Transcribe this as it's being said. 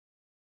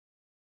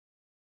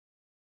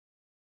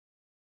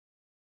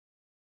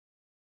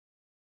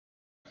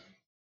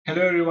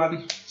Hello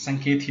everyone,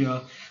 Sanket here.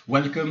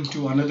 Welcome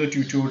to another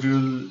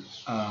tutorial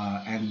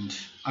and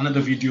another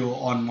video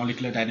on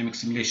molecular dynamic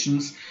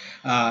simulations.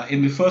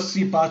 In the first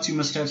three parts, you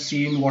must have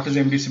seen what is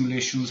MD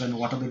simulations and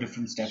what are the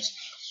different steps.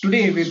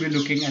 Today, we'll be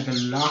looking at the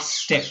last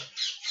step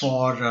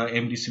for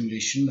MD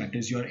simulation, that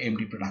is your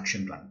MD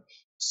production run.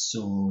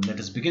 So let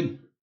us begin.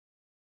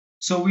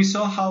 So we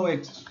saw how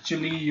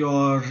actually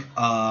your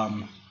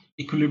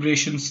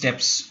equilibration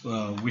steps,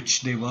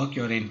 which they work,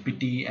 your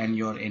NPT and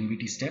your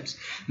NVT steps.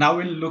 Now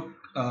we'll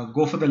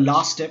go for the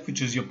last step,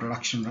 which is your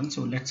production run.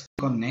 So let's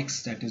click on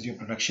next, that is your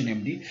production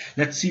MD.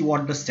 Let's see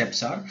what the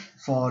steps are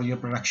for your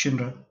production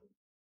run.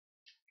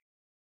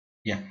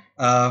 Yeah.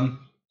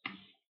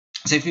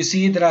 So if you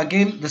see, there are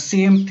again the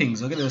same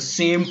things. Okay, the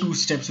same two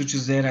steps which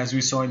is there as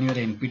we saw in your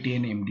NPT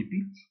and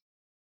MDP.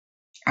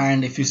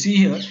 And if you see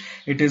here,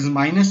 it is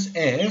minus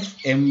f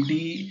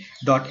md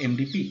dot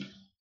mdp.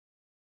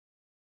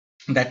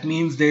 That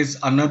means there's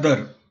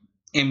another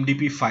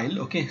mdp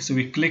file. Okay, so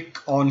we click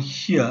on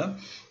here.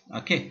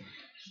 Okay,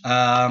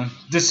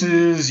 this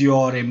is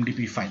your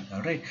mdp file.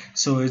 All right,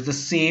 so it's the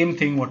same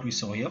thing what we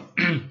saw here.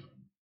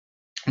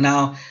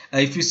 Now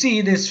if you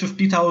see, there's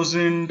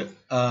 50,000.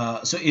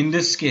 So in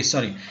this case,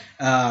 sorry,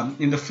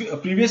 in the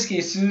previous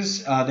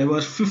cases, there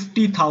were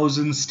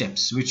 50,000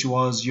 steps, which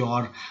was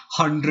your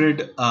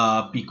 100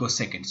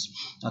 picoseconds.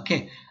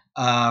 Okay,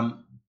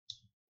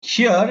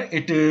 here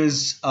it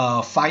is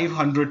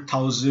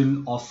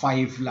 500,000 or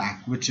 5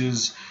 lakh, which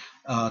is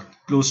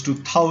close to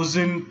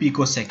 1,000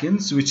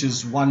 picoseconds, which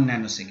is 1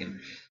 nanosecond.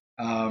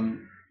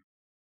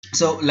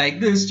 So like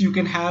this you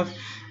can have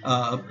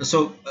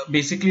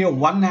basically a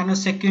 1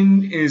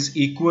 nanosecond is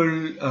equal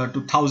to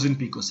 1,000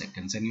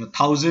 picoseconds, and your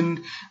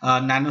 1,000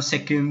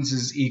 nanoseconds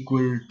is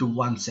equal to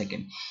 1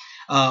 second.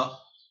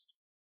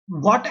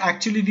 What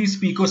actually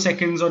these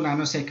picoseconds or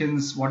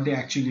nanoseconds, what they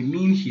actually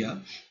mean here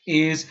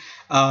is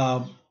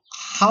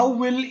how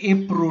will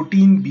a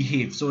protein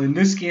behave. So in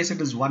this case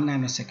it is 1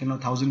 nanosecond or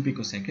 1,000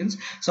 picoseconds.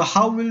 So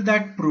how will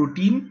that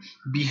protein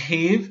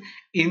behave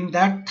in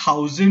that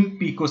 1,000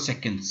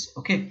 picoseconds?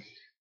 Okay,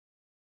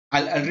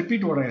 I'll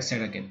repeat what I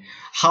said again.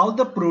 How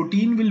the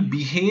protein will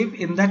behave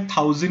in that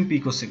 1,000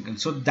 picoseconds.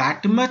 So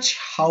that much,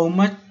 how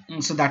much,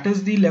 so that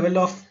is the level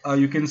of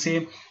you can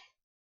say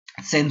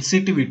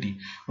sensitivity,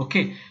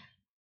 okay,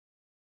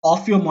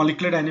 of your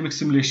molecular dynamic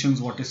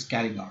simulations what is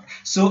carrying out.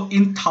 So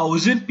in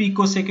 1,000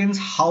 picoseconds,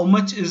 how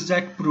much is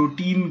that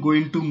protein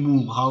going to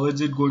move? How is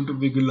it going to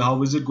wiggle?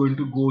 How is it going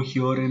to go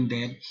here and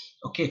there?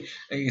 Okay,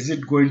 is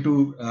it going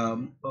to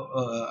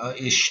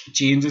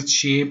change its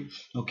shape?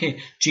 Okay,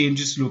 change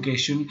its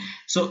location.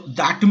 So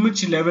that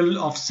much level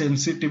of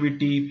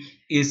sensitivity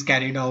is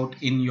carried out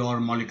in your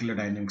molecular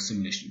dynamic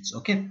simulations.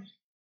 Okay,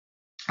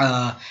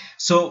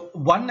 so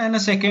 1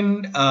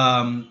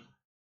 nanosecond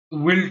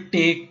will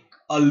take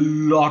a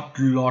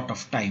lot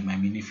of time. I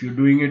mean, if you're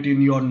doing it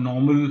in your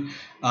normal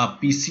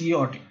PC,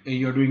 or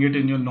you're doing it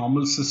in your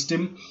normal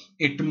system,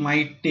 it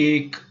might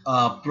take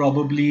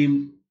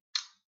probably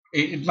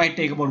it might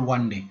take about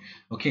 1 day.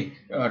 Okay,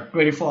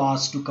 24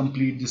 hours to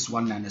complete this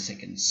 1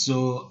 nanosecond.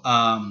 So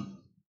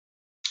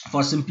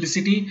for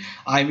simplicity,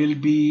 I will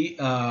be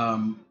uh,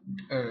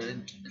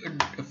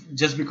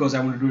 just because I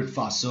want to do it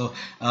fast, so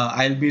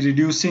I'll be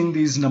reducing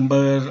these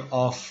number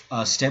of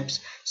steps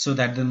so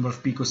that the number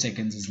of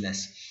picoseconds is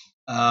less.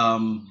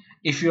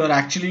 If you are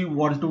actually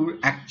want to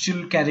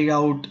carry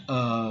out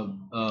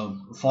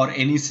for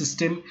any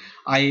system,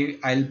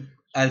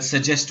 I'll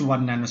suggest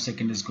 1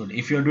 nanosecond is good.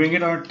 If you're doing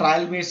it on a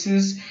trial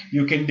basis,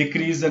 you can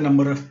decrease the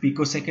number of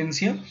picoseconds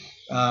here.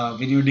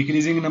 When you're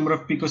decreasing the number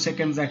of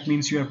picoseconds, that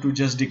means you have to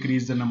just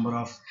decrease the number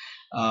of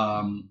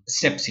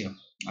steps here.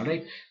 All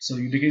right, so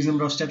you decrease the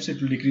number of steps,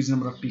 it will decrease the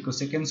number of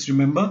picoseconds.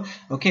 Remember,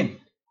 okay,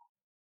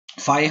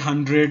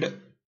 500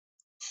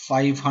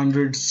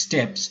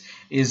 steps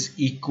is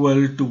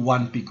equal to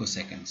 1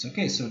 picoseconds.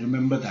 Okay, so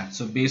remember that.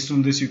 So based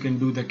on this you can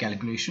do the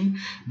calculation,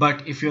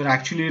 but if you're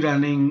actually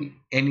running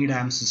any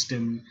damn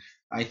system,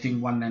 I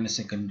think 1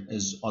 nanosecond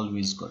is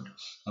always good.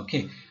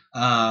 Okay,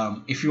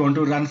 if you want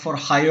to run for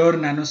higher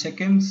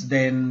nanoseconds,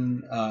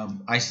 then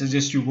I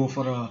suggest you go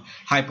for a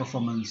high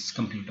performance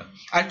computer.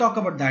 I'll talk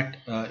about that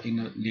in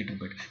a later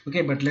bit.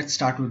 Okay, but let's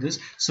start with this.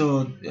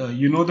 So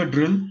you know the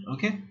drill,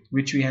 okay,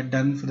 which we had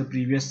done for the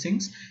previous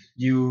things.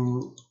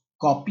 You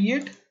copy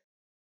it.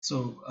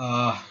 So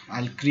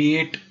I'll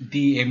create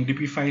the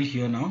MDP file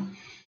here now.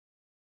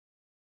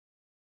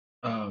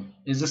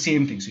 It's the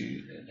same thing. So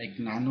like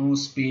nano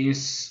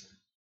space,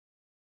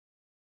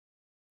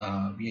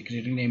 we are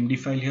creating an MD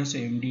file here. So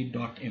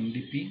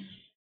md.mdp.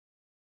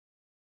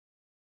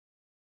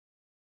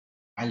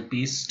 I'll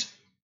paste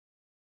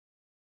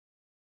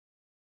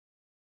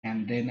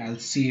and then I'll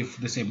save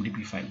this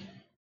MDP file.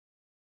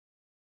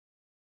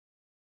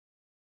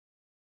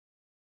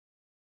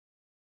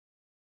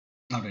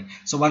 Alright,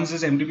 so once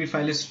this MDP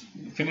file is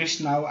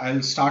finished, now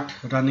I'll start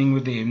running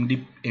with the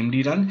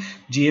MD run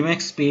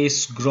gmx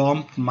space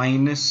gromp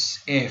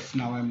minus f.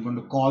 Now I'm going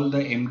to call the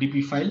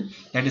MDP file,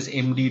 that is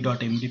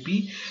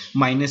md.mdp,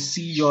 minus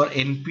c your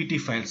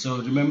npt file. So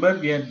remember,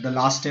 we had the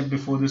last step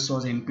before this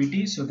was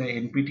npt, so the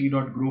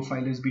npt.grow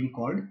file is being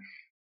called,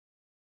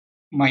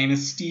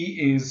 minus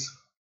t is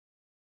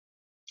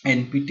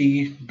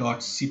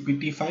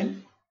npt.cpt file,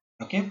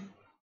 okay.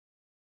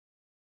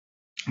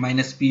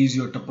 Minus p is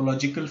your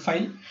topological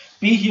file.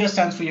 P here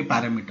stands for your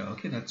parameter,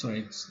 okay, that's why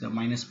it's the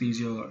minus p is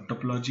your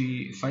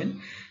topology file,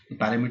 the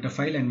parameter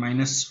file, and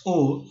minus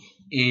o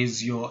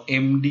is your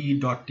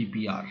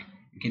md.tpr.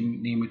 You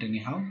can name it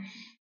anyhow.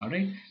 All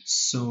right,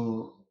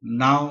 so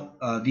now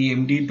the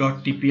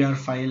md.tpr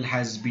file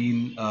has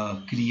been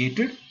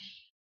created.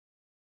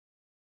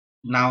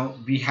 Now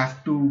we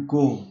have to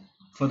go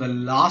for the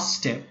last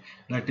step,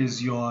 that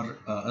is your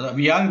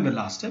we are in the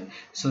last step.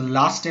 So the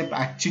last step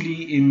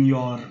actually in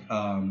your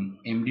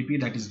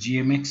MDP, that is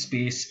gmx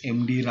space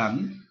md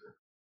run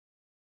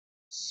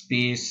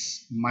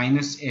space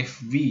minus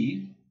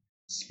fv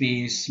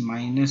space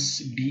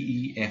minus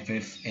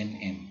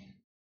deffnm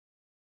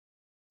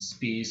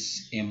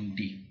space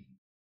md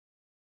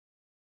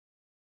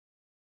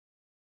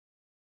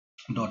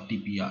dot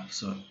tpr.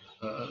 So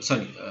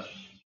sorry,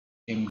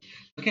 MD.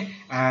 Okay,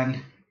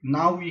 and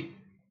now we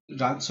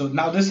run. So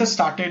now this has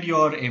started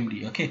your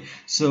MD. Okay,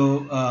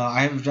 so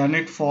I have run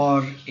it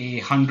for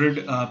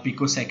 100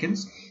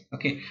 picoseconds.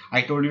 Okay,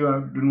 I told you I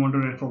didn't want to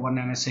run it for 1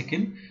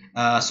 nanosecond.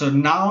 So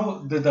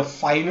now the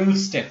final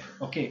step,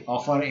 okay,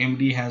 of our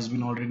MD has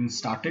been already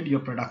started,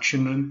 your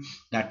production run,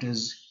 that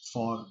is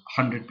for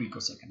 100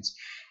 picoseconds.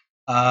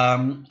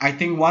 I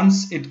think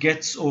once it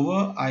gets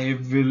over, I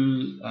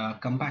will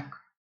come back.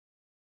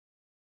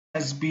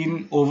 Has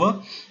been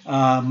over.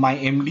 My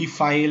MD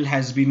file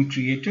has been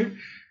created.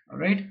 All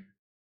right.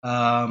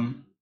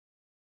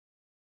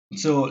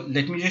 So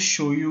let me just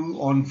show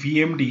you on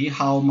VMD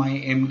how my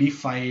MD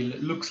file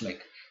looks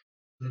like.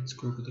 Let's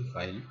go to the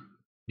file,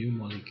 new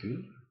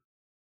molecule,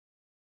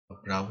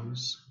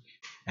 browse,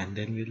 and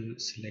then we'll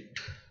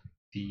select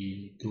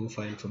the grow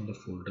file from the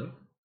folder,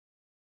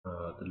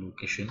 the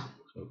location.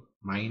 So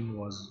mine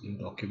was in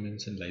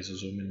documents and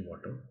lysozyme and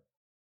water.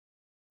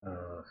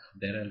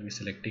 There I'll be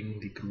selecting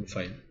the grow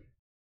file,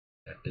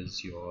 that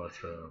is your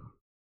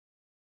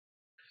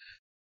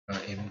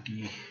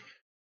md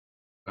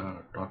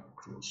dot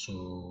grow.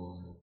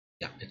 So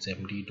yeah, it's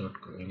md dot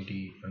grow,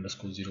 md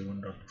underscore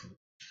 01 dot grow.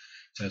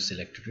 So I've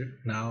selected it.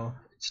 Now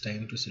it's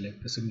time to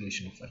select the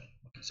simulation file.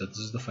 Okay, so this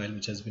is the file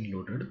which has been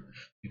loaded.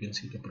 You can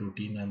see the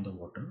protein and the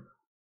water.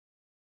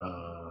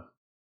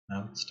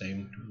 Now it's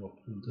time to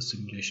upload the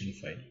simulation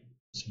file.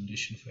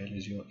 Simulation file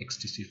is your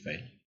XTC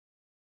file.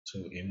 So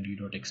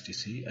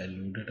md.xtc, I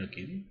load it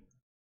again.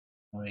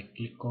 Now I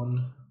click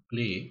on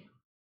play.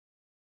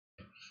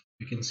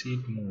 You can see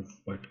it move,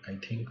 but I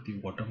think the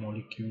water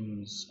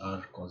molecules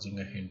are causing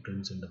a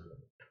hindrance in the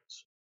movement.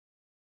 So,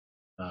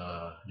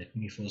 let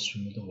me first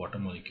remove the water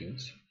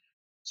molecules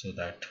so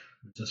that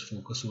just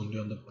focus only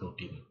on the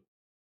protein.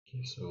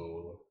 Okay,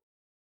 so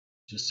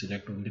just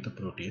select only the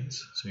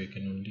proteins, so you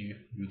can only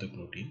view the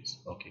proteins.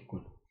 Okay,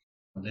 good.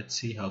 Now let's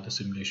see how the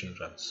simulation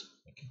runs.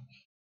 Okay,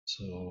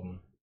 so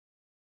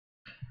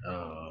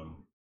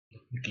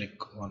let me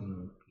click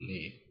on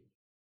play.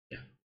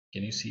 Yeah,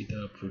 can you see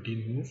the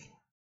protein move?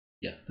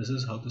 Yeah, this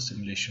is how the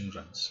simulation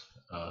runs.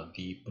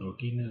 The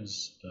protein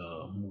is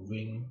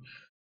moving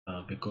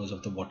because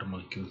of the water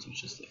molecules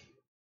which is there.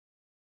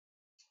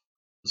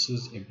 This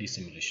is MD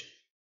simulation.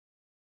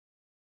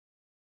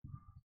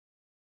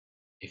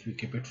 If you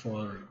keep it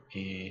for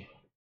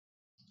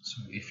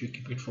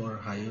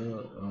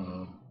higher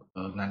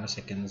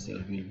nanoseconds, there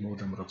will be more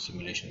number of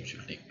simulation which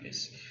will take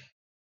place.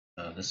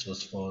 This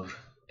was for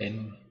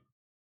 10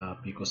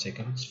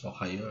 picoseconds. For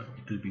higher,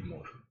 it will be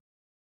more.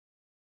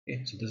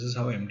 Okay, so this is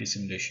how MD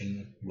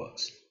simulation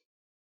works.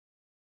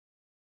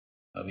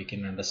 We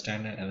can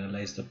understand and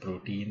analyze the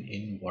protein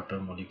in water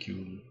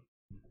molecule,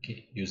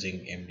 okay,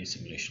 using MD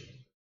simulation.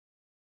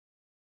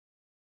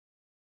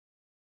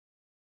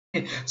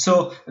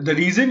 So the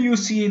reason you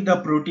see the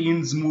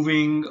proteins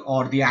moving,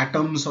 or the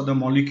atoms or the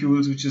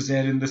molecules which is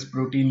there in this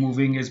protein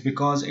moving, is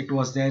because it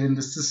was there in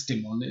the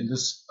system, in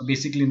this,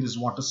 basically in this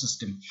water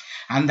system,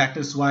 and that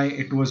is why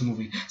it was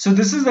moving. So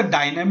this is the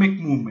dynamic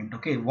movement.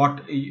 Okay,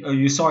 what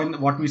you saw in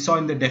what we saw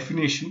in the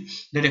definition.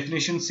 The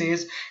definition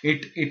says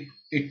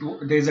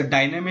there's a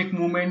dynamic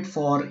movement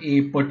for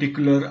a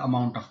particular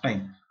amount of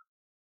time.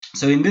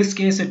 So in this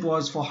case, it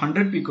was for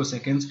 100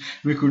 picoseconds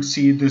we could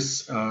see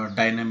this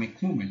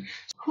dynamic movement.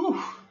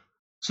 Whew.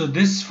 So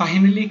this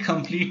finally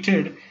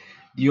completed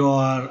your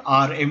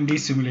MD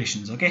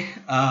simulations. Okay,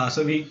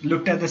 so we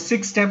looked at the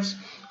 6 steps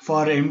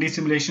for MD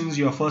simulations.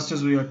 Your first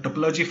is your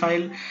topology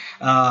file,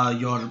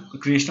 your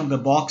creation of the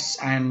box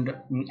and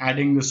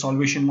adding the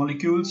solvation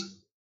molecules.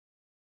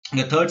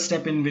 The third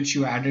step, in which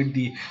you added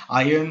the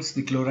ions,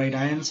 the chloride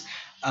ions.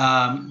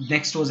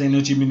 Next was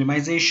energy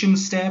minimization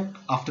step.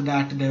 After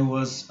that, there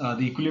was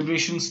the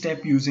equilibration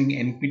step using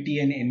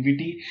NPT and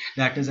NVT,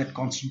 that is at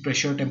constant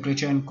pressure,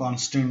 temperature, and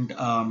constant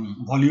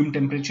volume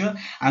temperature.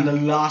 And the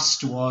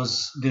last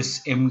was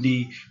this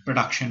MD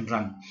production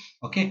run.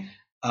 Okay.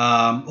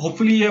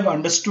 Hopefully, you have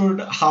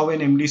understood how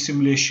an MD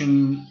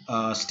simulation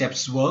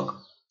steps work.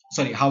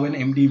 Sorry, how an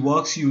MD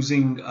works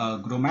using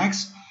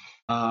Gromacs.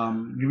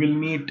 We will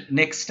meet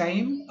next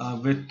time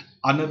with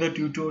another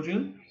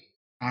tutorial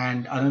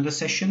and another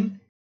session.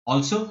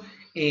 Also,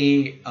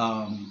 a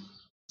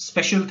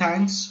special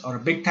thanks or a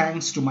big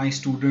thanks to my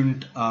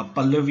student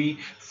Pallavi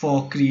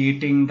for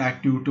creating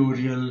that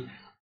tutorial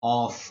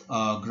of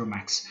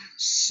Gromacs.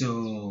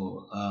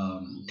 So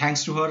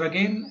thanks to her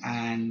again,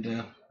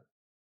 and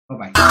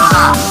bye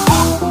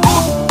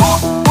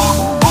bye.